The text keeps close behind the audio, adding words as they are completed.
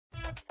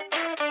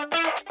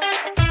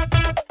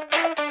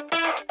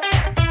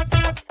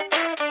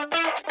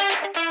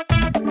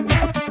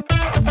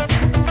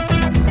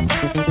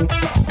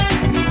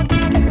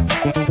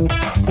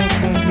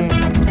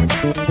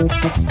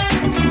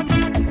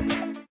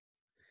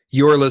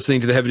You're listening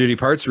to the Heavy Duty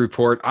Parts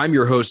Report. I'm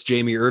your host,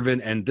 Jamie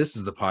Irvine, and this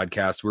is the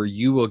podcast where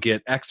you will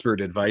get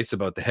expert advice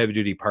about the heavy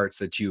duty parts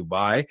that you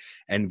buy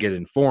and get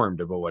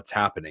informed about what's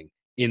happening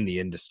in the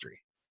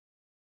industry.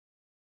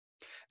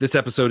 This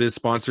episode is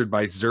sponsored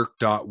by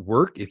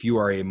Zerk.work. If you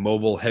are a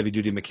mobile heavy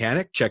duty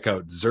mechanic, check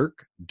out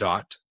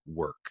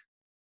Zerk.work.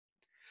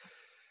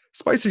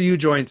 Spicer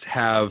U-joints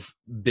have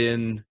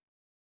been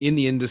in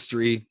the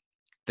industry.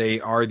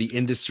 They are the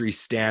industry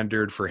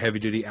standard for heavy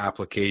duty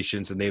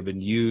applications, and they've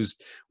been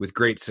used with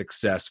great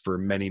success for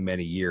many,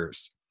 many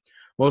years.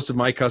 Most of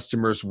my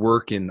customers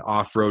work in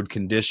off-road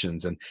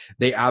conditions, and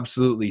they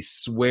absolutely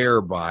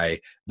swear by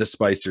the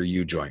Spicer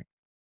U-joint.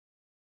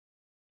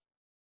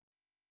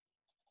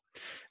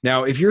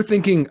 Now, if you're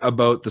thinking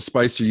about the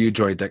Spicer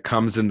U-joint that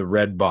comes in the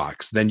red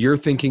box, then you're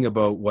thinking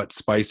about what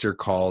Spicer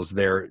calls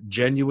their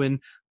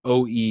genuine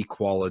OE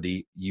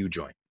quality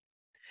U-joint.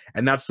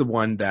 And that's the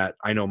one that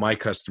I know my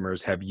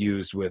customers have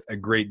used with a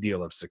great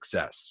deal of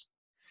success.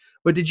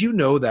 But did you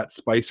know that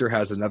Spicer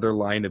has another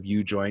line of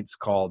U-joints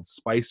called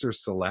Spicer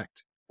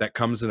Select that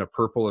comes in a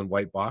purple and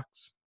white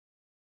box?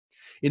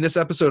 In this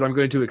episode, I'm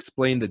going to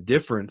explain the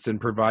difference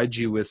and provide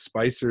you with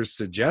Spicer's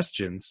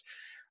suggestions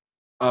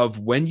of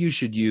when you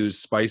should use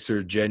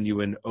Spicer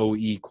Genuine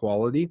OE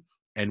quality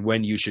and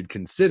when you should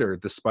consider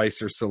the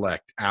Spicer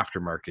Select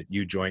Aftermarket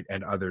U-joint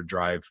and other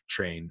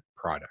drivetrain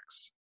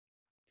products.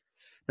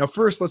 Now,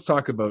 first, let's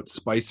talk about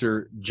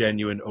Spicer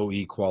Genuine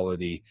OE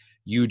quality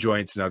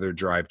U-joints and other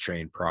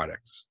drivetrain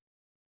products.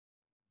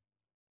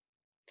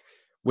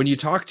 When you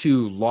talk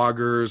to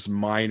loggers,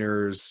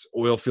 miners,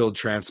 oil field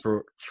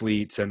transport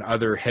fleets, and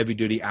other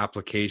heavy-duty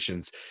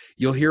applications,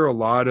 you'll hear a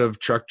lot of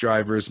truck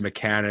drivers,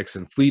 mechanics,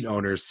 and fleet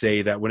owners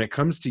say that when it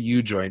comes to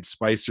U-joints,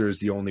 Spicer is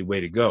the only way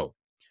to go.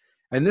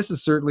 And this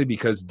is certainly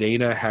because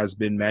Dana has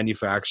been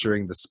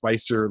manufacturing the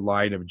Spicer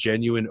line of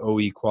genuine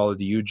OE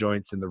quality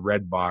U-joints in the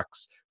red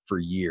box for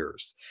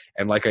years.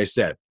 And like I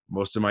said,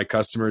 most of my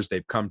customers,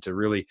 they've come to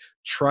really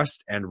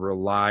trust and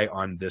rely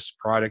on this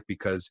product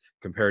because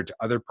compared to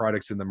other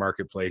products in the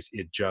marketplace,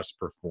 it just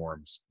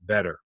performs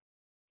better.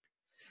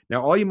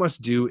 Now, all you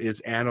must do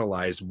is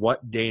analyze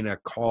what Dana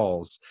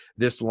calls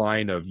this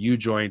line of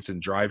U-joints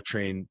and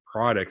drivetrain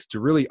products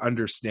to really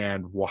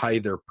understand why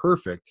they're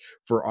perfect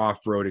for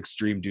off-road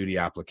extreme duty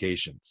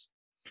applications.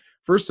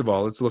 First of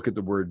all, let's look at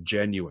the word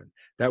genuine.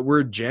 That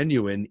word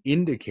genuine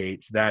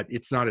indicates that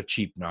it's not a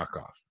cheap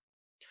knockoff.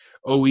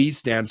 OE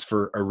stands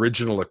for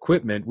original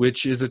equipment,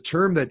 which is a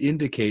term that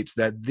indicates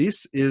that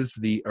this is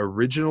the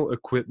original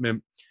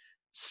equipment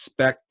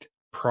spec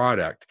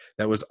product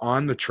that was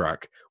on the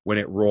truck when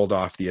it rolled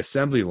off the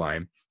assembly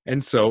line.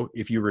 And so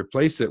if you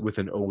replace it with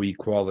an OE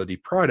quality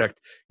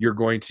product, you're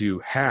going to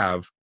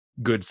have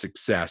good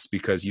success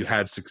because you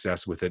had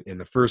success with it in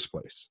the first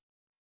place.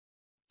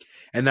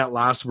 And that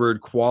last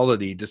word,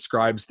 quality,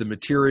 describes the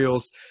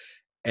materials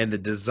and the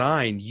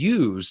design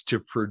used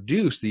to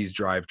produce these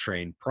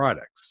drivetrain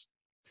products.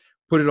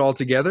 Put it all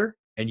together,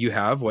 and you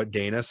have what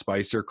Dana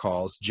Spicer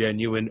calls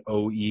genuine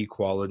OE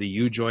quality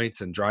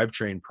U-joints and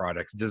drivetrain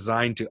products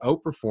designed to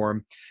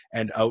outperform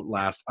and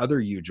outlast other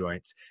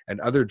U-joints and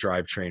other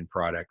drivetrain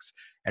products.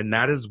 And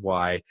that is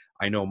why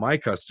I know my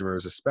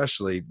customers,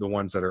 especially the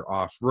ones that are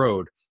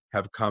off-road,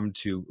 have come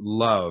to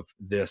love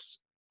this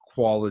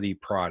quality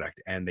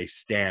product, and they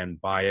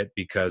stand by it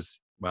because,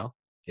 well,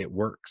 it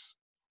works.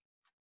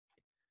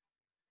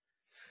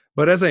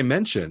 But as I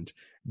mentioned,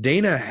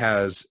 Dana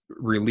has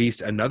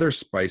released another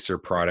Spicer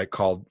product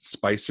called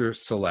Spicer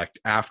Select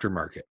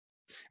Aftermarket.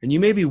 And you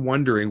may be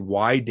wondering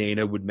why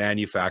Dana would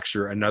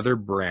manufacture another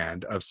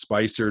brand of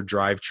Spicer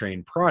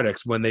drivetrain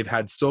products when they've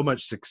had so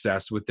much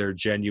success with their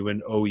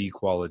genuine OE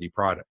quality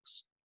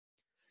products.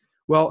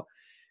 Well,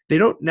 they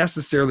don't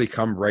necessarily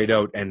come right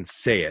out and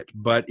say it,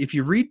 but if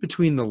you read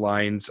between the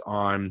lines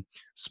on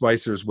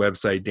Spicer's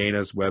website,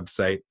 Dana's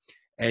website,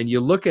 and you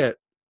look at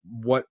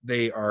what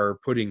they are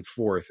putting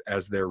forth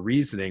as their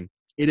reasoning,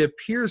 it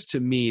appears to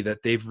me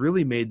that they've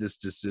really made this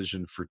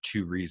decision for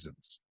two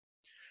reasons.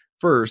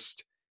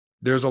 First,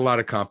 there's a lot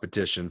of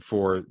competition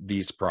for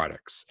these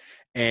products,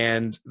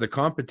 and the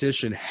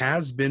competition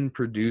has been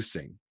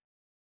producing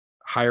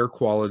higher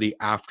quality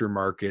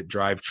aftermarket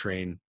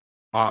drivetrain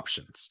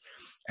options.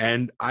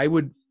 And I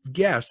would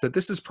guess that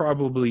this is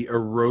probably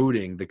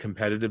eroding the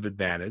competitive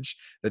advantage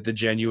that the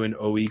genuine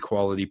OE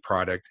quality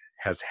product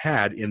has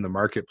had in the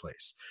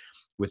marketplace.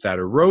 With that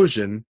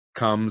erosion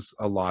comes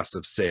a loss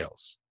of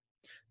sales.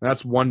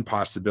 That's one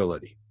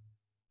possibility.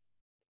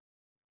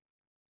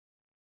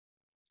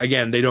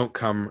 Again, they don't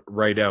come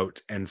right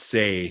out and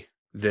say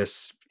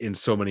this in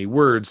so many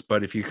words,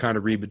 but if you kind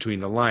of read between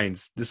the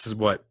lines, this is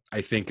what I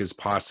think is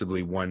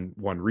possibly one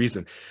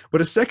reason.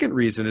 But a second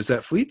reason is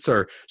that fleets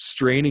are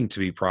straining to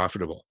be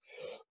profitable.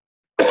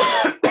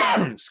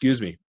 Excuse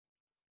me.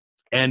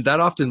 And that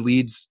often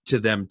leads to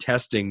them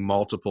testing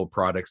multiple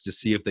products to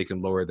see if they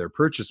can lower their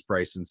purchase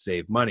price and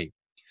save money.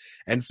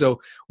 And so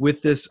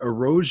with this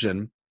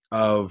erosion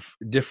of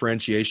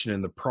differentiation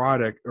in the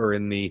product, or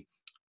in the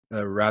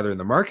rather in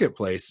the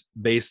marketplace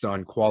based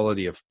on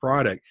quality of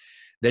product,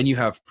 then you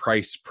have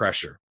price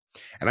pressure.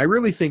 And I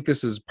really think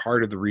this is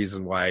part of the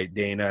reason why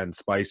Dana and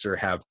Spicer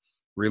have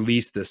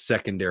released this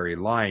secondary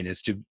line,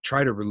 is to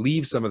try to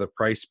relieve some of the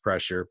price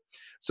pressure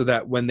so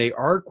that when they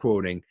are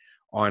quoting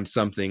on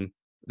something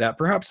that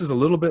perhaps is a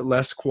little bit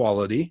less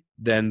quality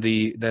than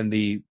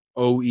the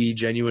OE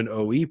genuine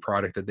OE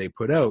product that they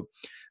put out,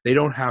 they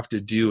don't have to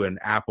do an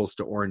apples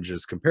to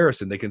oranges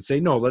comparison. They can say,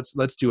 no,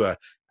 let's do a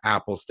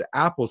apples to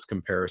apples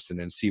comparison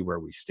and see where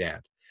we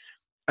stand.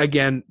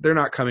 Again, they're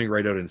not coming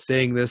right out and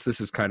saying this.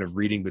 This is kind of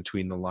reading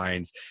between the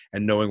lines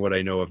and knowing what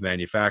I know of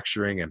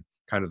manufacturing and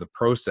kind of the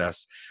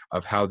process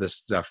of how this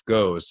stuff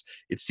goes.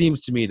 It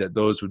seems to me that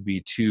those would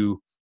be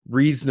two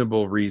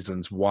reasonable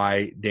reasons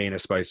why Dana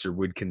Spicer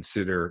would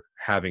consider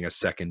having a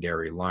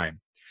secondary line.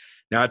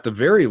 Now, at the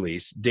very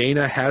least,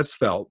 Dana has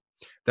felt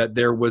that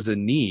there was a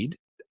need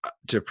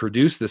to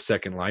produce the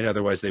second line,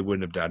 otherwise they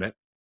wouldn't have done it.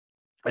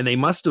 And they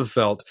must have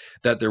felt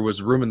that there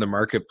was room in the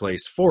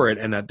marketplace for it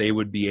and that they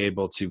would be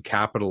able to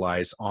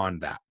capitalize on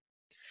that.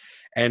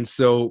 And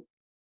so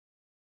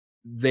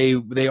they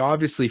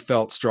obviously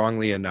felt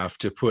strongly enough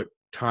to put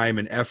time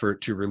and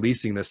effort to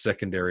releasing the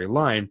secondary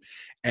line,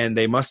 and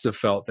they must have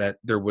felt that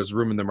there was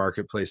room in the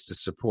marketplace to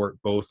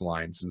support both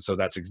lines. And so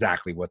that's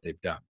exactly what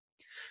they've done.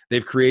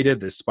 They've created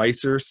the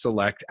Spicer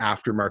Select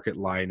Aftermarket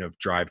line of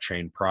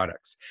drivetrain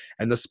products.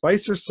 And the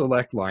Spicer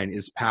Select line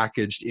is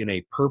packaged in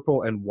a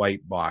purple and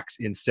white box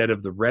instead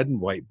of the red and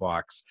white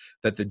box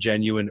that the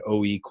genuine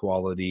OE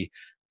quality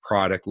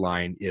product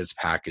line is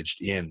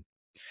packaged in.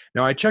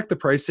 Now, I checked the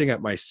pricing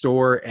at my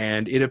store,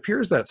 and it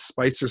appears that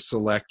Spicer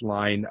Select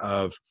line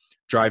of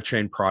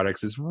drivetrain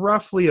products is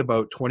roughly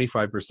about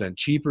 25%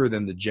 cheaper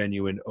than the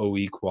genuine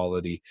OE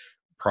quality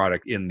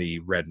product in the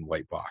red and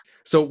white box.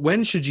 So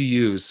when should you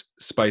use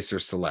Spicer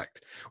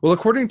Select? Well,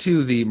 according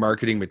to the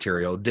marketing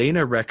material,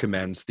 Dana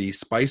recommends the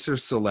Spicer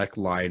Select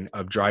line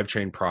of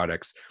drivetrain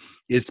products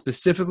is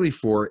specifically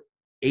for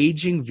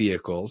aging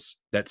vehicles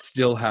that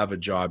still have a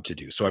job to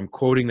do. So I'm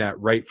quoting that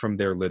right from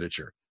their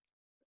literature.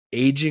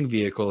 Aging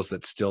vehicles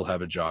that still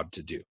have a job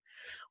to do.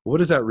 What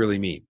does that really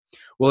mean?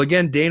 Well,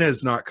 again, Dana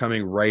is not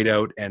coming right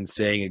out and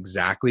saying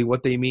exactly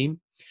what they mean.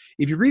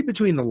 If you read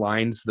between the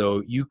lines,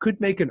 though, you could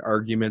make an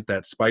argument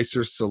that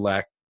Spicer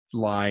Select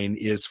line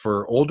is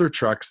for older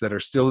trucks that are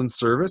still in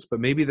service, but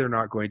maybe they're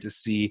not going to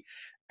see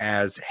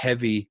as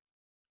heavy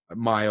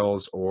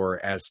miles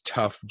or as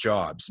tough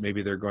jobs.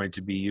 Maybe they're going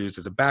to be used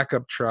as a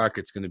backup truck.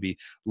 It's going to be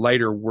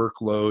lighter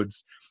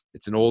workloads.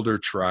 It's an older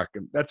truck.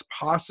 And that's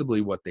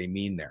possibly what they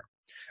mean there.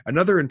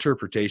 Another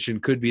interpretation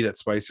could be that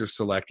Spicer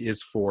Select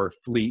is for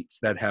fleets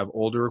that have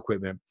older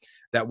equipment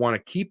that want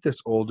to keep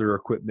this older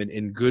equipment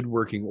in good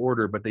working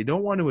order, but they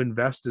don't want to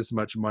invest as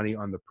much money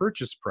on the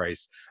purchase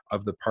price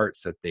of the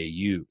parts that they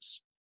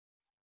use.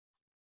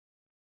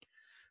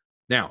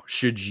 Now,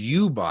 should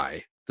you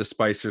buy the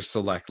Spicer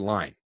Select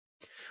line?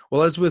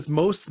 Well, as with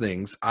most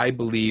things, I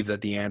believe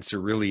that the answer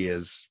really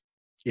is,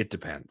 it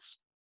depends.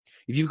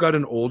 If you've got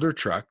an older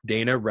truck,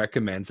 Dana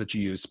recommends that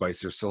you use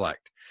Spicer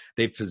Select.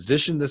 They've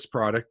positioned this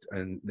product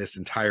and this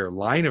entire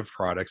line of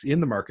products in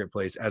the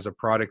marketplace as a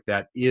product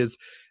that is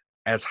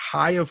as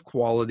high of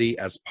quality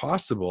as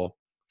possible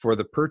for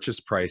the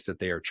purchase price that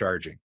they are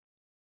charging.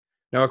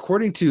 Now,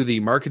 according to the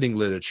marketing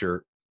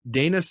literature,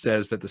 Dana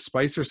says that the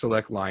Spicer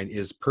Select line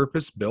is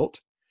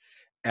purpose-built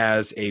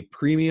as a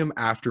premium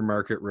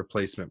aftermarket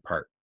replacement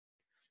part.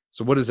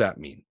 So what does that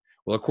mean?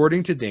 Well,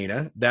 according to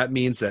Dana, that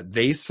means that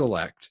they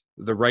select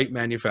the right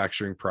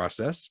manufacturing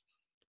process,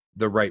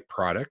 the right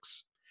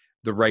products,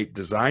 the right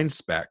design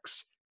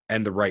specs,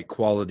 and the right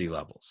quality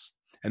levels.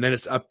 And then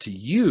it's up to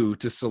you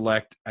to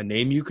select a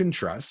name you can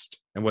trust.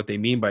 And what they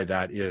mean by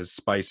that is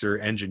Spicer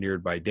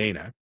engineered by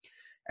Dana,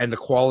 and the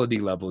quality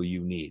level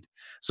you need.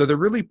 So they're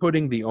really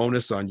putting the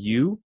onus on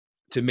you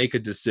to make a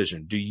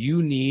decision. Do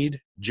you need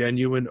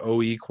genuine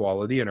OE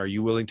quality, and are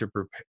you willing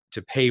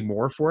to pay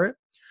more for it?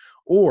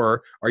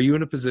 Or are you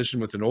in a position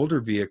with an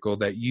older vehicle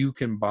that you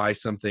can buy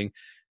something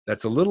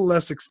that's a little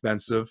less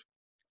expensive,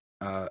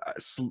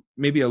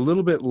 maybe a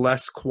little bit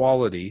less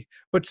quality,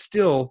 but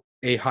still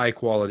a high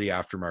quality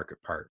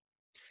aftermarket part?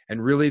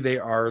 And really, they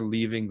are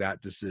leaving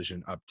that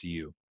decision up to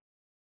you.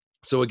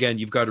 So again,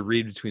 you've got to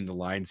read between the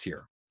lines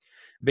here.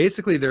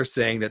 Basically, they're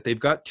saying that they've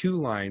got two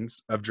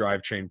lines of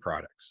drivetrain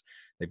products.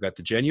 They've got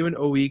the genuine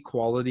OE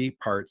quality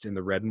parts in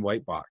the red and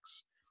white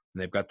box,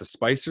 and they've got the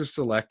Spicer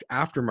Select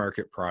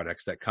aftermarket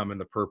products that come in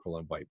the purple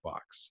and white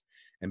box.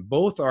 And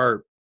both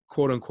are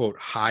quote unquote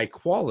high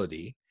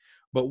quality,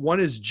 but one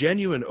is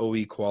genuine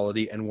OE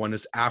quality and one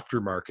is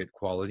aftermarket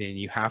quality. And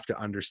you have to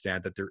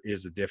understand that there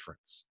is a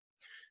difference.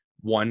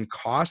 One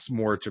costs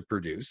more to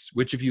produce,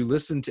 which if you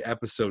listen to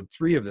episode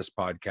 3 of this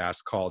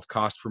podcast called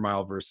Cost Per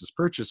Mile versus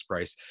Purchase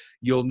Price,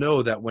 you'll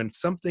know that when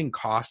something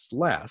costs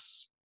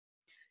less,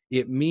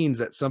 it means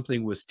that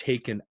something was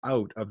taken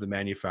out of the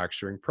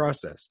manufacturing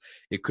process.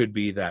 It could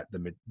be that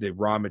the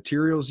raw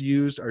materials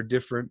used are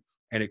different,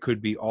 and it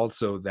could be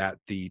also that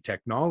the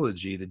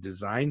technology, the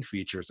design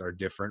features are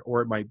different,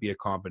 or it might be a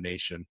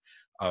combination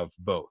of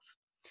both.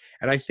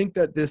 And I think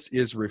that this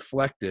is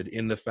reflected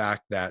in the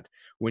fact that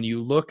when you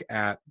look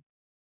at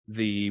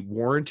the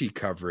warranty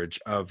coverage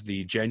of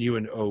the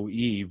genuine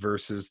OE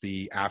versus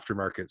the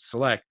aftermarket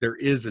select, there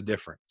is a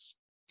difference.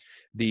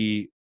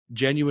 The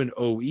genuine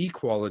OE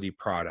quality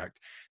product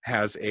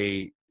has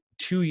a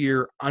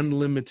 2-year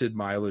unlimited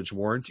mileage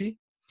warranty,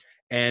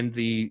 and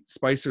the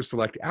Spicer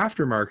Select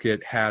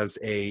Aftermarket has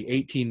a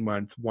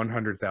 18-month,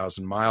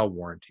 100,000 mile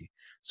warranty.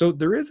 So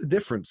there is a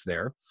difference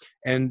there,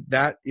 and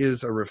that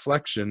is a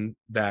reflection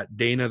that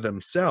Dana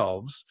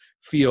themselves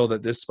feel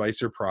that this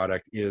Spicer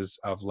product is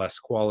of less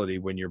quality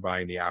when you're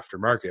buying the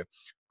aftermarket,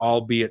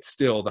 albeit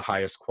still the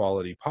highest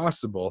quality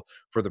possible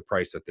for the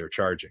price that they're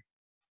charging.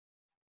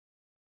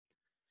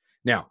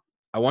 Now,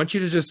 I want you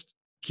to just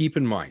keep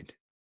in mind,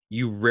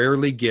 you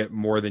rarely get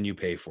more than you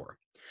pay for.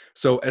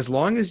 So as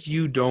long as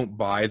you don't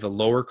buy the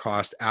lower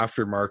cost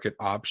aftermarket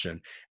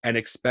option and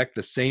expect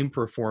the same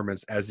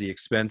performance as the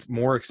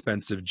more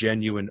expensive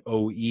genuine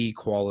OE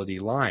quality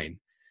line,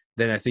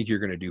 then I think you're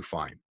going to do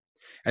fine.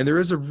 And there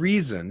is a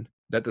reason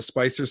that the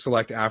Spicer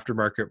Select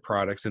aftermarket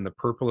products in the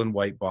purple and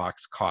white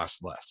box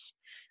cost less.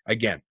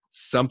 Again,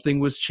 something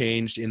was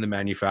changed in the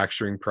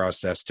manufacturing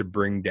process to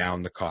bring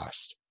down the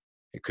cost.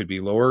 It could be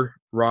lower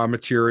raw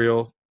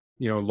material,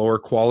 lower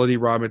quality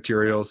raw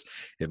materials.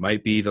 It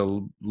might be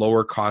the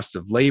lower cost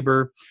of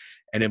labor,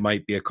 and it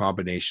might be a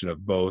combination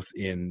of both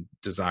in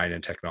design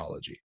and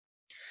technology.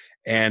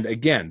 And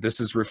again, this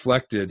is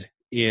reflected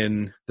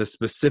in the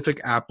specific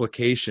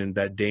application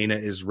that Dana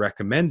is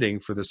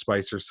recommending for the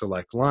Spicer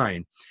Select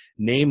line,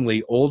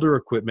 namely older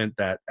equipment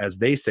that, as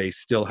they say,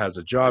 still has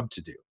a job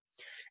to do.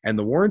 And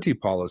the warranty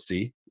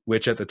policy,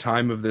 which at the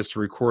time of this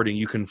recording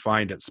you can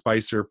find at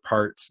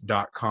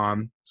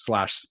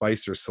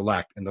spicerparts.com/Spicer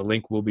Select, and the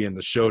link will be in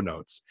the show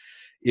notes,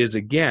 is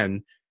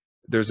again,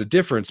 there's a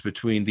difference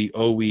between the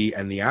OE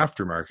and the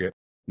aftermarket.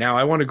 Now,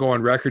 I want to go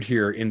on record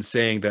here in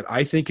saying that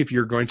I think if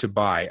you're going to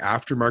buy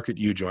aftermarket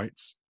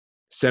U-joints,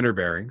 center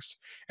bearings,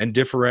 and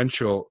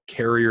differential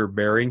carrier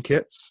bearing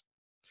kits,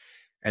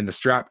 and the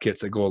strap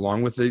kits that go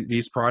along with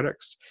these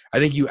products, I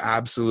think you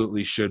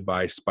absolutely should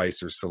buy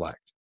Spicer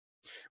Select.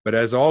 But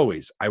as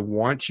always, I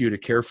want you to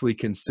carefully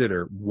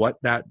consider what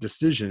that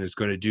decision is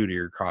going to do to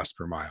your cost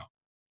per mile.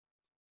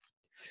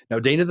 Now,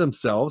 Dana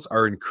themselves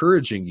are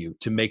encouraging you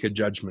to make a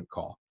judgment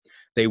call.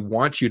 They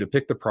want you to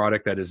pick the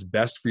product that is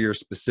best for your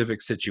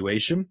specific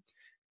situation,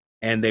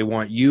 and they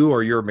want you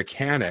or your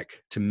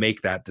mechanic to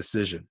make that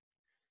decision.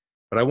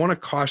 But I want to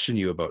caution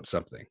you about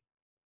something.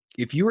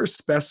 If you are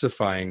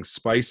specifying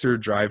Spicer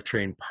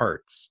drivetrain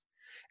parts,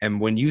 and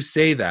when you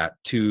say that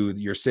to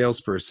your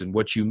salesperson,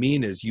 what you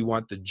mean is you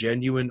want the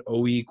genuine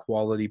OE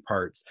quality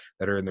parts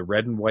that are in the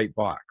red and white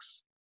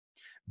box.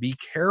 Be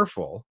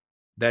careful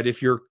that if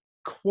your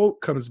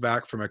quote comes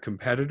back from a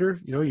competitor,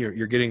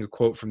 you're getting a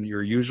quote from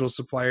your usual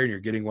supplier and you're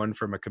getting one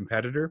from a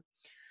competitor,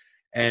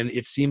 and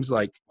it seems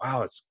like,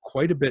 wow, it's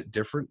quite a bit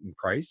different in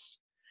price.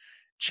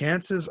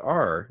 Chances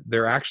are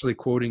they're actually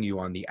quoting you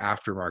on the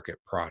aftermarket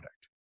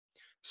product.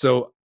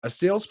 So a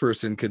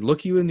salesperson could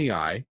look you in the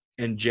eye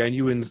and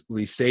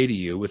genuinely say to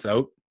you,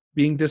 without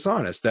being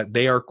dishonest, that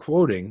they are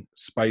quoting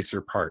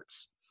Spicer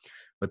parts,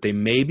 but they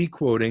may be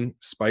quoting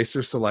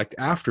Spicer Select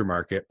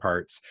aftermarket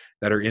parts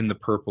that are in the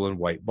purple and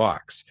white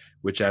box,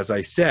 which, as I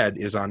said,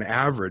 is on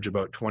average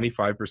about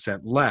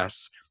 25%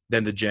 less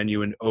than the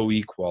genuine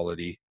OE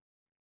quality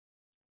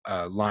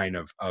line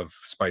of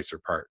Spicer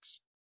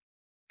parts.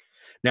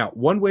 Now,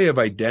 one way of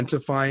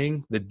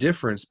identifying the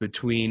difference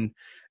between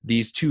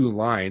these two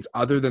lines,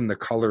 other than the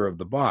color of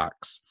the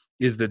box,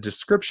 is the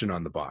description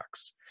on the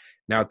box.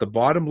 Now, at the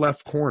bottom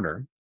left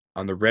corner,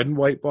 on the red and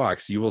white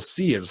box, you will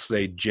see it'll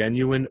say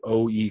genuine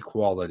OE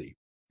quality.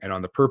 And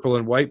on the purple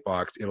and white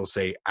box, it'll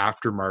say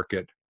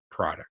aftermarket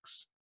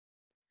products.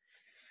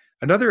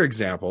 Another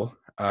example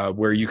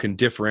where you can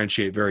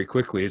differentiate very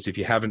quickly is if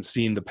you haven't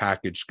seen the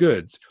packaged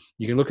goods,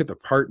 you can look at the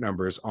part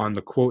numbers on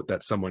the quote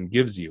that someone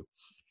gives you.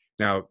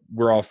 Now,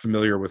 we're all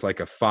familiar with like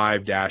a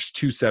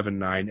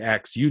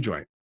 5-279X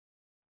U-joint.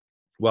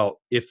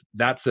 Well, if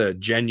that's a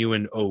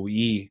genuine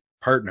OE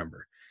part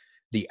number,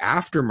 the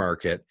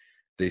aftermarket,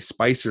 the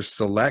Spicer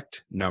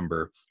Select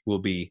number will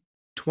be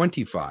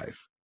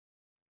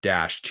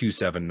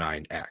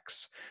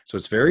 25-279X. So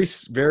it's very,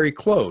 very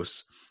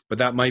close, but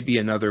that might be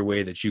another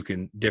way that you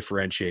can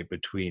differentiate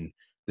between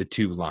the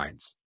two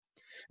lines.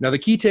 Now, the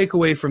key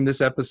takeaway from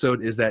this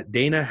episode is that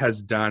Dana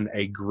has done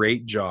a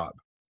great job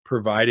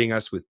providing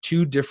us with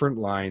two different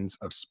lines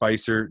of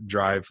Spicer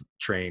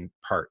drivetrain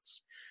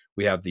parts.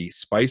 We have the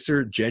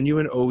Spicer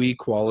Genuine OE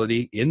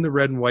quality in the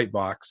red and white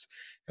box,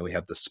 and we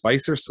have the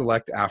Spicer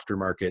Select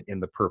Aftermarket in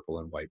the purple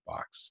and white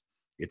box.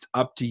 It's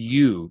up to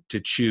you to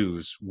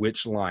choose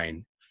which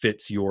line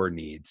fits your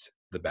needs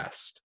the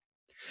best.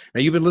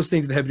 Now, you've been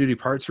listening to the Heavy Duty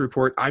Parts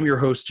Report. I'm your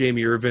host,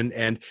 Jamie Irvine,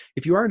 and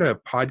if you aren't a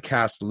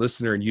podcast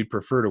listener and you'd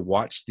prefer to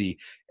watch the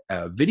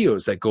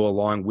videos that go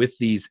along with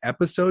these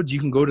episodes, you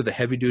can go to the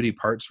Heavy Duty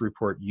Parts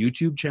Report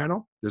YouTube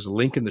channel. There's a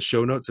link in the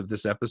show notes of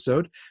this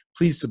episode.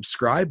 Please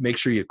subscribe. Make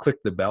sure you click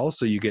the bell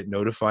so you get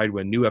notified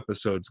when new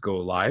episodes go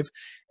live.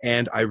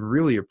 And I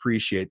really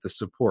appreciate the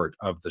support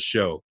of the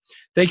show.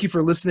 Thank you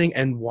for listening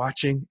and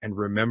watching. And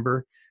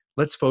remember,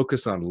 let's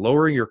focus on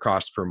lowering your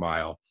cost per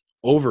mile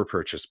over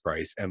purchase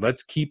price, and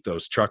let's keep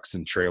those trucks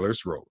and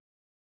trailers rolling.